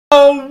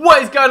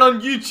What is going on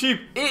YouTube?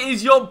 It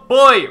is your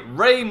boy,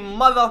 Ray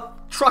Mother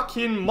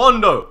Trucking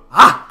Mondo.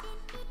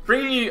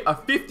 Bringing you a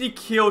 50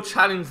 kill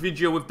challenge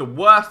video with the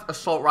worst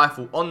assault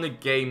rifle on the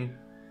game,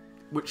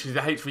 which is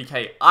the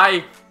H3K.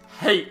 I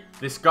hate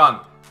this gun.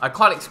 I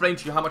can't explain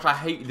to you how much I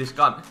hate this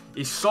gun.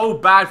 It's so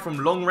bad from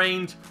long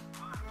range.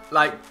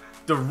 Like,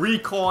 the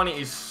recoil on it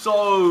is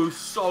so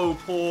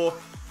poor.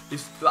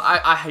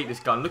 I hate this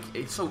gun. Look,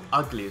 it's so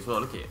ugly as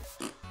well. Look at it.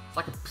 It's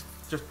like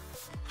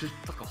just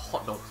like a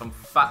hot dog. Some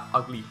fat,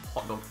 ugly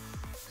hot dog.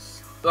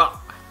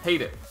 I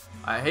hate it.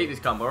 I hate this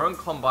gun. We're on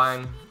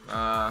Combine.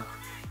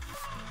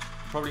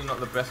 Probably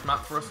not the best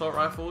map for assault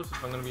rifles,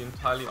 if I'm going to be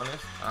entirely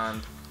honest.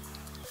 And,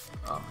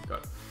 oh my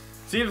god.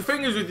 See, the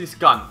thing is with this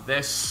gun,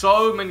 there's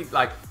so many,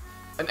 like,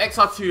 an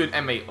XR2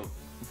 and M8 are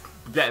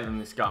better than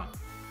this gun.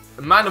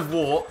 A Man of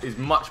War is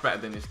much better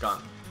than this gun.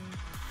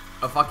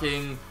 A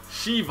fucking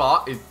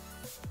Shiva is,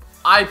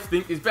 I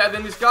think, is better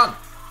than this gun.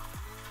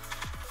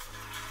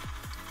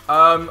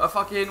 A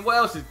fucking, what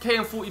else is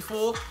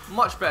KM44,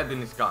 much better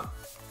than this gun.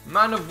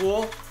 Man of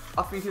War,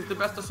 I think, is the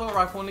best assault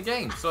rifle in the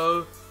game.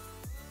 So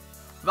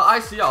the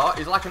ICR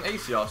is like an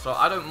ACR, so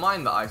I don't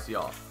mind the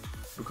ICR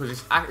because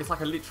it's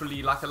like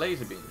literally like a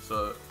laser beam,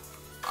 so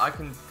I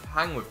can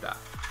hang with that.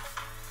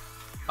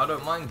 I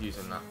don't mind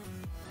using that.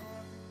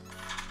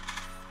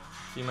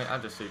 Teammate, I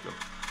just saved your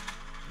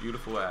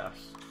beautiful ass.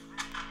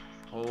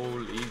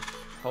 Holy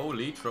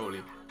trolley.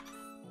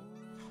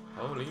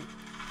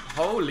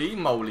 Holy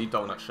moly,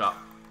 donut shop.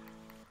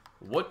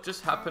 What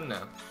just happened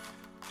there?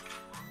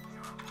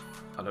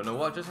 I don't know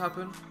what just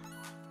happened.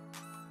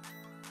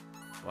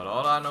 But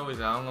all I know is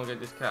that I'm gonna get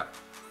this cap.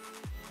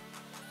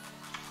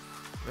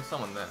 There's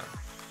someone there.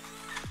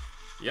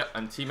 Yep,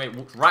 and teammate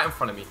walked right in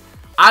front of me.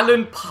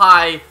 Alan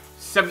Pie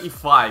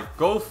 75.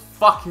 Go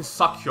fucking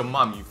suck your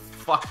mum, you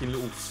fucking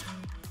little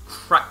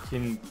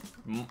cracking.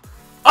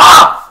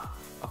 Ah!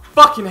 I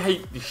fucking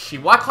hate this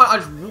shit. Why can't I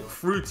just walk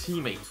through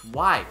teammates?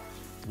 Why?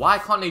 Why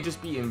can't they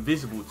just be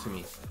invisible to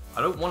me?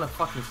 I don't want to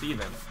fucking see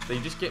them. They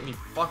just get me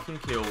fucking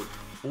killed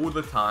all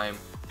the time,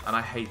 and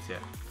I hate it.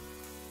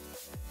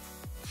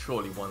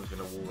 Surely one's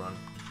gonna wall run.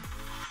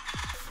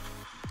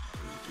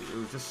 It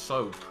was just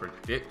so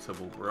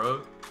predictable,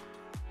 bro.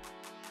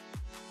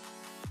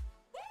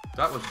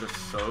 That was just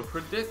so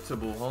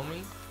predictable,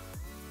 homie.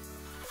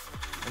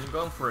 And you're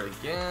going for it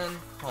again?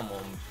 Come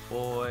on,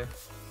 boy.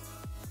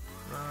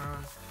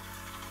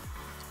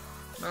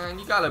 Man,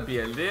 you gotta be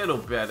a little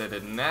better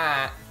than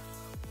that.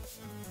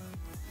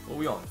 What are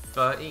we on?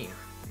 13.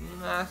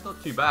 Nah, it's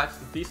not too bad.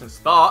 It's a decent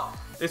start.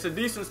 It's a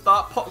decent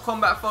start. Pop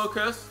combat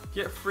focus.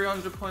 Get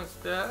 300 points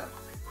there.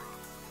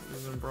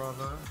 Even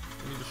bravo.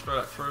 Let me destroy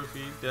that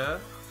trophy there.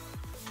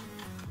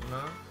 You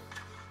know?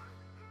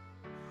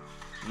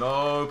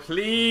 No,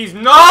 please,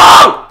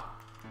 no!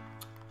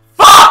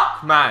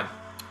 Fuck, man.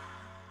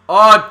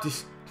 Oh,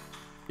 this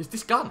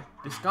gun.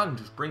 This gun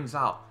just brings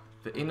out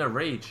the inner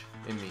rage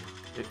in me.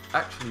 It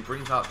actually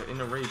brings out the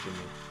inner rage in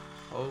me.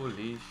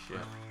 Holy shit.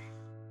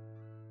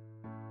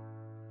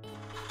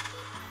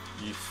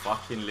 You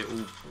fucking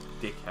little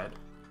dickhead.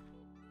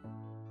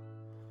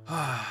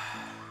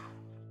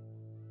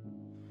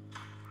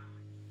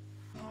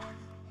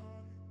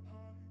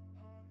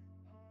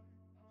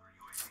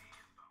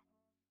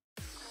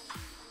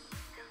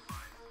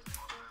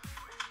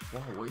 Whoa,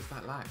 what is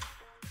that like?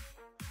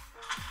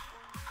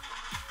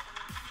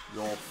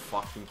 You're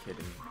fucking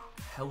kidding me.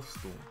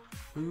 Hellstorm.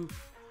 Who?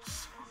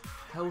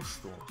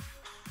 Hellstorm.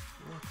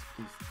 What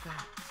is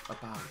that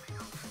about?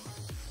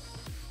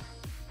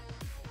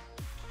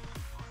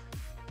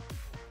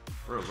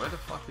 Bro, where the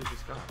fuck is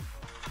this guy?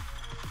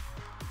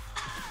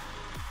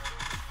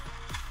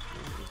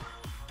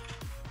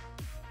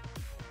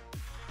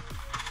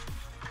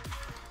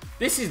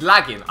 This is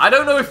lagging. I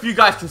don't know if you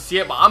guys can see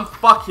it, but I'm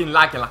fucking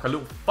lagging like a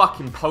little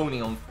fucking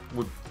pony on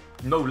with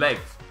no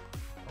legs.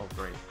 Oh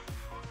great.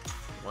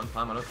 One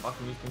time I don't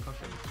fucking use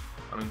concussions.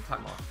 I mean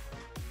attack marks.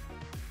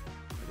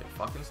 I get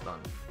fucking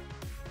stunned.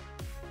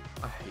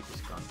 I hate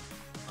this gun.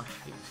 I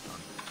hate this gun.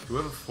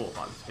 Whoever thought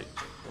about this hit,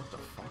 what the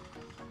fuck?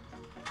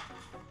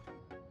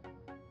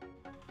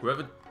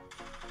 Whoever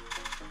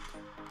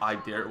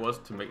idea it was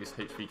to make this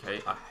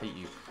H3K, I hate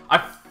you. I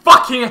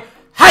fucking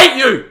hate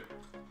you!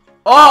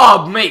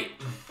 Oh, mate!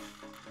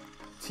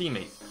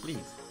 Teammates,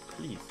 please.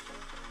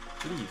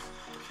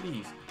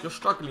 You're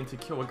struggling to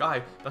kill a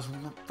guy that's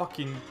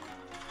fucking...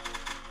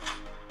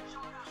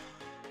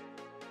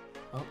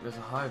 Oh, there's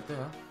a hive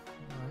there.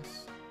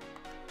 Nice.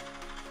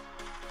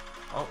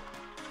 Oh,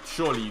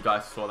 surely you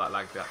guys saw that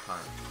lag that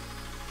time.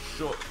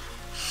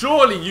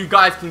 Surely you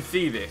guys can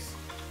see this.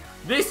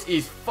 This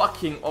is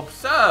fucking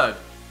absurd.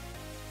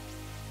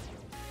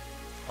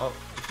 Oh,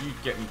 if you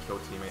get me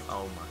killed, teammate.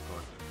 Oh my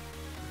god.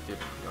 You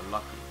didn't. You're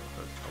lucky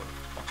because I would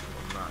have fucking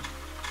gone mad.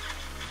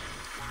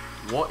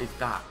 What is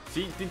that?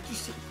 See, did you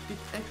see?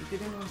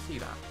 Did anyone see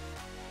that?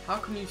 How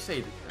can you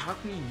say that? How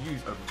can you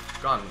use a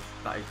gun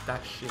that is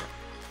that shit?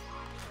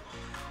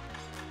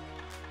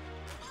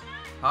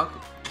 How?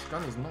 This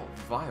gun is not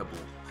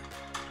viable.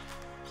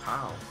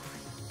 How?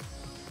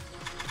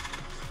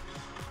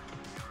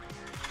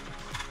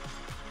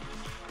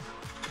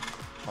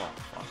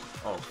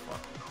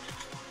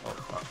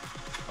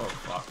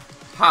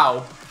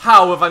 How?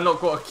 How have I not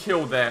got a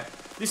kill there?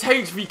 This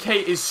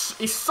HVK is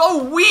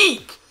so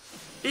weak.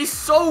 It's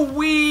so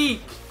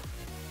weak.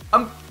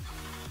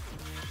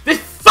 This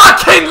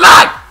fucking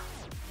lag.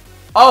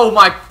 Oh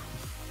my.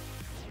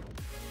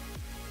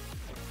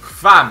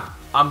 Fam,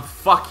 I'm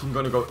fucking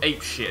gonna go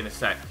ape shit in a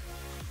sec.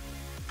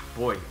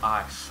 Boy,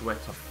 I swear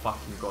to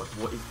fucking God,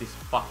 what is this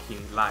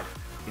fucking lag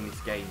in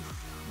this game?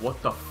 What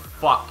the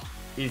fuck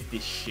is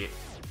this shit?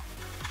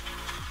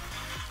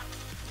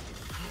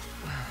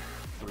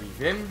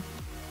 Breathe in,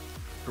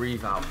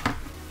 breathe out.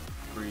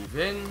 Breathe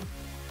in,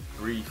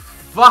 breathe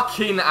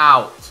fucking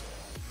out.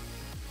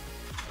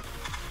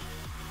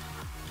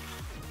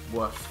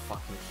 Worst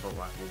fucking assault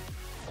rifle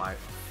by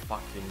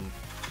fucking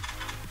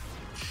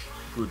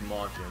good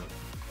margin.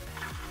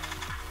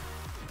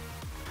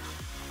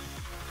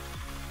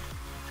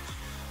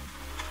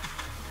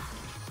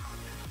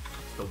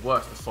 It's the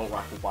worst assault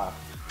rifle by a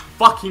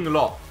fucking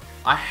lot.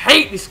 I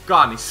hate this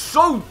gun. It's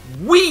so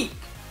weak.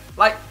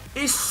 Like,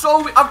 it's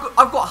so weak.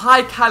 I've got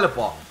high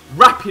caliber,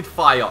 rapid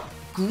fire,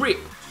 grip,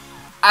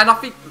 and I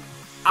think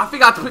I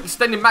had to put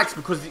extended max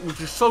because it was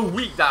just so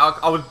weak that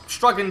I was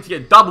struggling to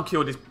get double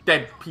kill this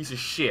dead piece of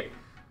shit.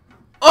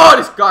 Oh,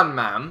 this gun,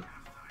 man.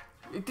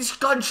 This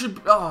gun should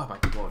be, oh my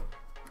God.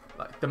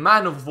 Like, the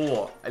Man of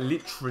War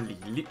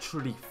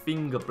literally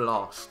finger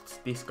blasts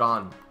this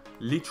gun.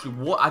 Literally,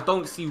 what? I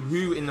don't see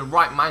who in the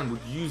right mind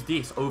would use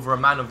this over a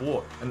Man of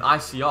War, an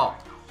ICR,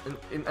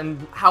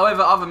 and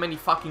however other many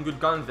fucking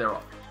good guns there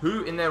are.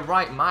 Who in their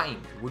right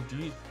mind would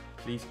use?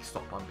 Please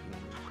stop bumping me.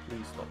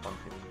 Please stop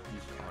bumping me.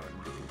 You are a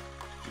little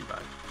too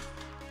bad.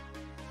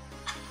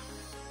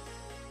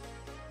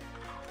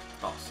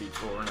 Oh,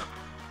 C4, innit?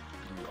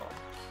 You are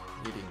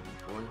kidding me,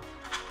 boy.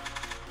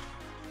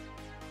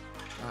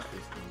 That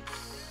is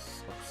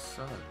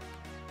absurd.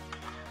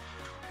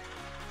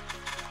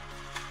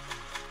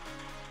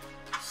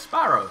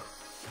 Sparrow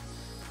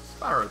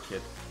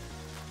kid.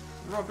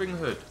 Robbing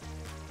Hood.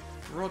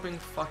 Robbing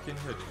fucking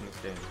Hood in this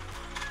game.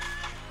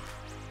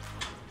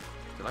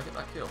 Did I get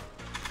that kill?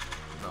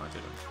 No, I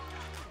didn't.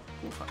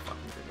 Of course I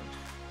fucking didn't.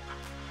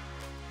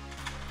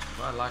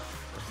 But I like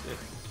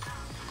this.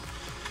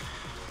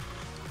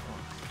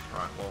 Oh.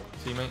 Alright, well,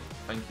 teammate,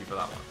 thank you for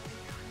that one.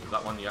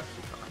 That one you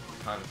actually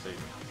kind of saved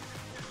me.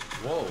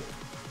 Whoa.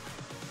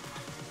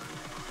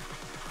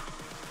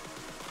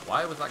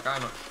 Why was that guy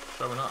not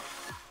showing up?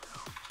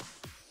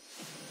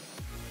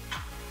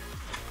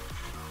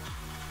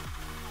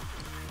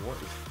 What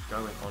is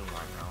going on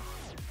right now?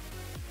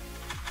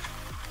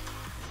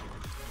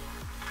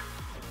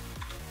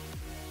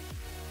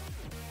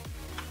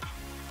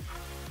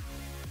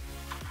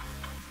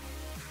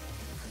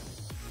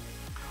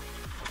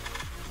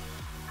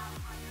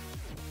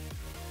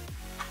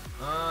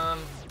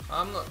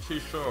 I'm not too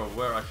sure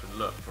where I should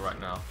look right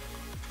now.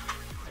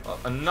 Oh,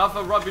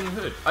 another Robin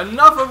Hood.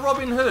 Another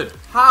Robin Hood.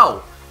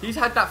 How? He's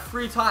had that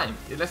 3 times.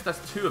 Unless there's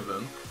 2 of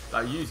them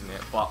that are using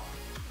it. But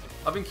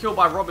I've been killed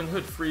by Robin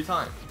Hood 3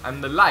 times.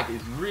 And the lag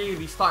is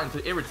really starting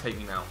to irritate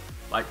me now.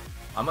 Like,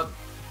 I'm at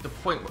the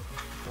point where...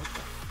 What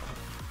the fuck?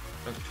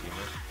 Thank you,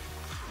 man.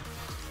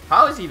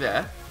 How is he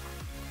there?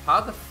 How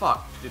the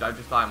fuck did I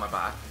just die on my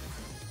back?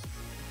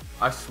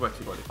 I swear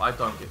to God, if I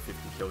don't get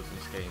 50 kills in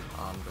this game,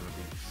 I'm going to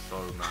be so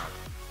mad.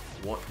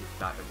 What is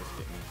that just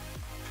hit me?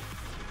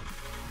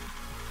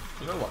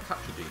 You know what?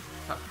 Capture D.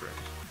 Capture it.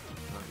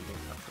 No, you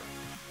didn't capture it.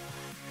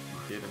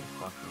 You didn't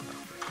fucking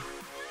capture it.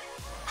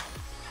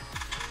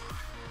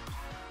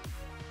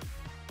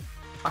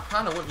 I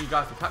kind of want you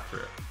guys to capture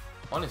it.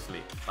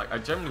 Honestly. Like, I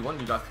genuinely want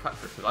you guys to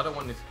capture it. Because I don't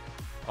want this...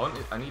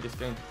 I need this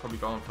game to probably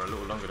go on for a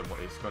little longer than what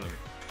it's going to.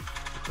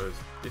 Because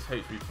this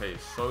HVK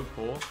is so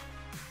poor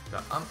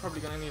that I'm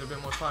probably going to need a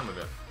bit more time with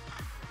it.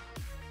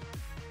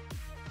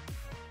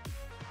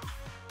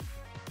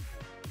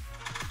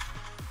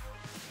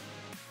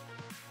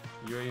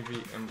 UAV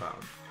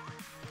inbound.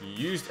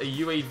 You used a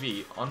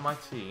UAV on my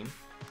team.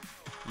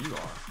 You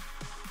are...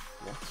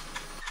 What?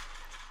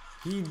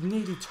 He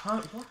nearly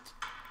turned... What?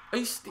 Are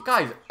you...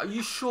 Guys, are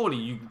you surely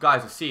you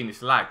guys are seeing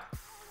this lag?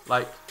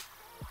 Like,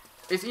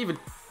 it's either...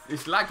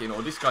 It's lagging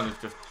or this gun is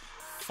just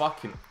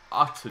fucking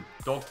utter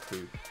dog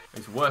poo.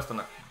 It's worse than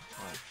that...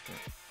 Oh,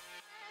 shit.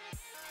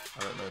 I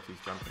don't know if he's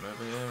jumping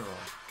over here or...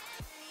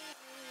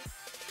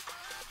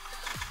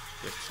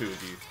 There's 2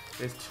 of you.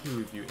 There's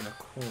 2 of you in a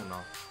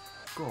corner.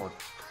 God,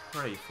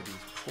 pray for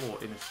these poor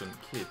innocent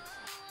kids.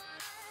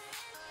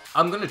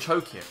 I'm gonna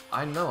choke it.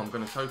 I know I'm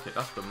gonna choke it.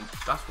 That's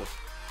what's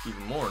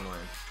even more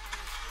annoying.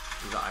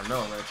 Is that I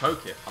know I'm gonna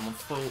choke it. I'm on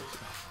full...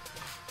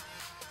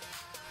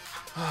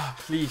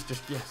 Please,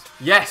 just yes.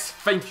 Yes!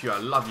 Thank you. I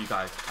love you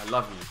guys. I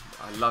love you.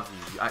 I love you.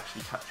 You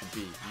actually captured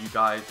B. You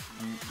guys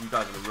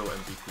are the real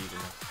MVPs in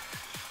this.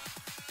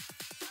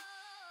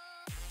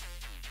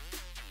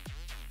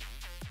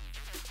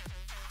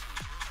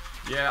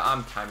 Yeah,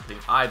 I'm camping.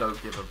 I don't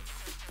give a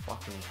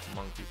fucking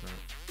monkeys, mate.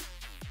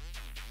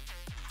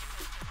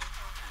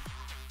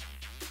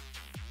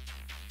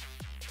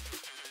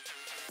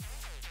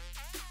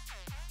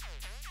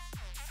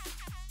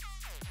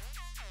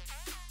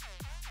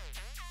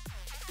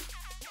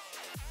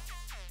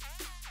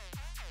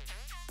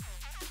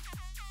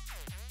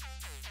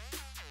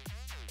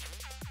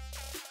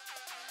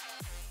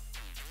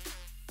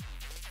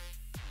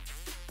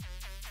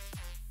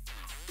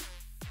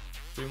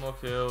 2 more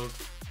kills.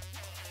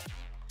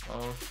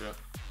 Oh shit.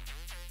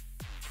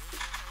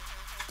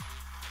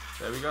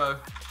 There we go.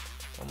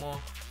 1 more.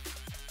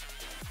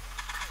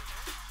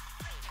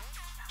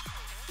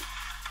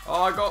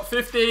 Oh, I got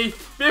 50.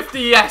 50,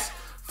 yes.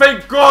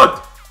 Thank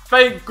God.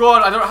 Thank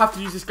God. I don't have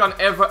to use this gun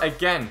ever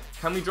again.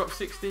 Can we drop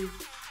 60?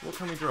 What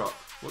can we drop?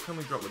 What can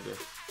we drop with this?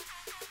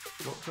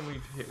 What can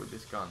we hit with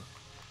this gun?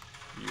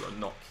 You are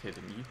not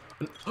kidding me.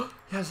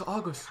 He has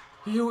Argus.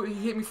 He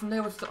hit me from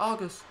there with the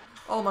Argus.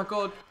 Oh my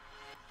God.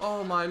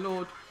 Oh my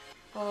Lord.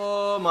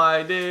 Oh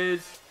my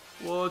days.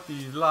 What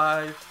is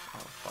life?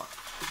 Oh fuck.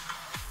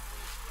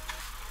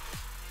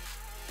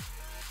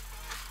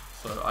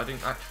 So I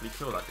didn't actually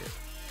kill that dude.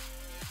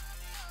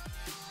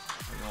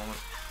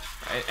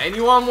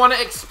 Anyone want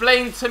to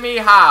explain to me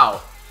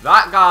how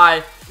that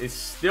guy is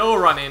still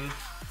running?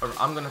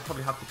 I'm gonna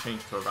probably have to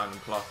change to a random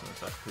class in a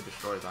sec to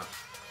destroy that.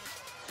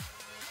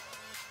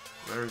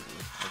 Where is he?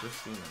 I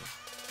just seen him.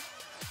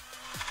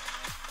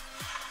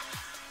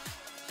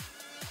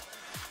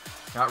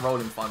 That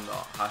Rolling Thunder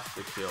has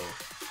to kill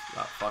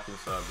that fucking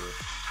Cerberus.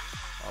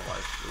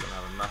 Otherwise, we're gonna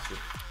have a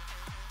massive.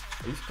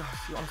 You guys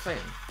see what I'm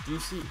saying? Do you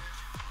see?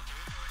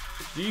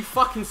 Do you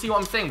fucking see what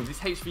I'm saying with this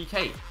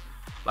HVK?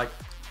 Like,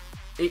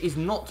 it is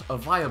not a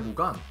viable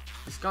gun.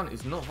 This gun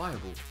is not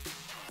viable.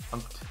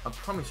 I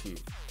promise you.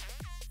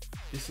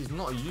 This is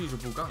not a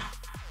usable gun.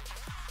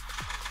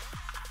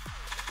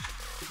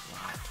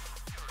 Wow.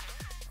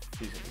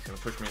 He's gonna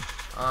push me.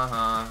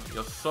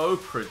 You're so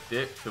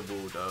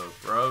predictable though,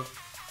 bro.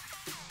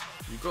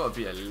 You gotta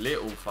be a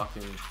little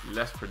fucking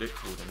less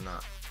predictable than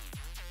that.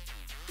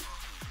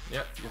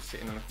 Yep, you're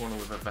sitting in the corner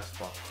with a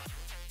Vespa.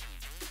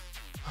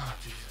 Oh,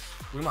 Jesus.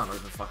 We might not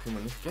even fucking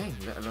win this game,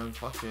 let alone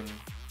fucking...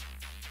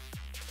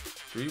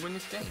 Do we win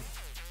this game?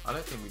 I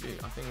don't think we do.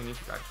 I think we need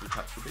to actually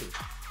catch the beat.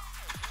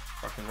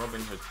 Fucking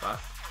Robin Hood's back.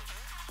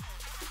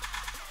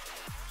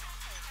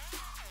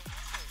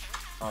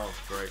 Oh,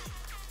 great.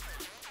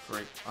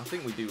 Great. I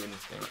think we do win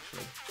this game,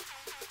 actually.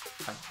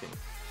 I think.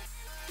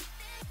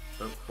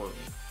 Don't quote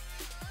me.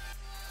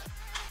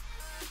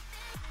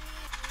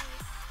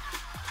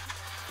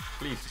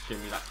 Please just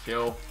give me that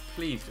kill.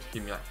 Please just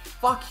give me that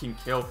fucking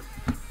kill.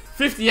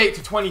 58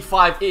 to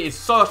 25. It is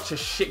such a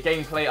shit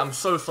gameplay. I'm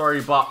so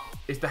sorry, but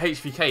it's the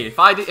HVK. If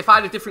I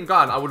had a different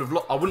gun, I wouldn't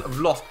have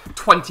lost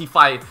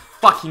 25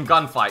 fucking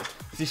gunfights.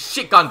 It's a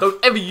shit gun. Don't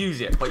ever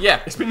use it. But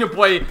yeah, it's been your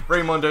boy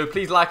RaiMondo.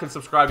 Please like and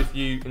subscribe if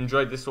you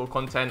enjoyed this sort of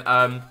content.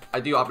 I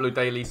do upload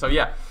daily. So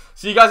yeah,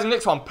 see you guys in the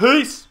next one.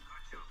 Peace.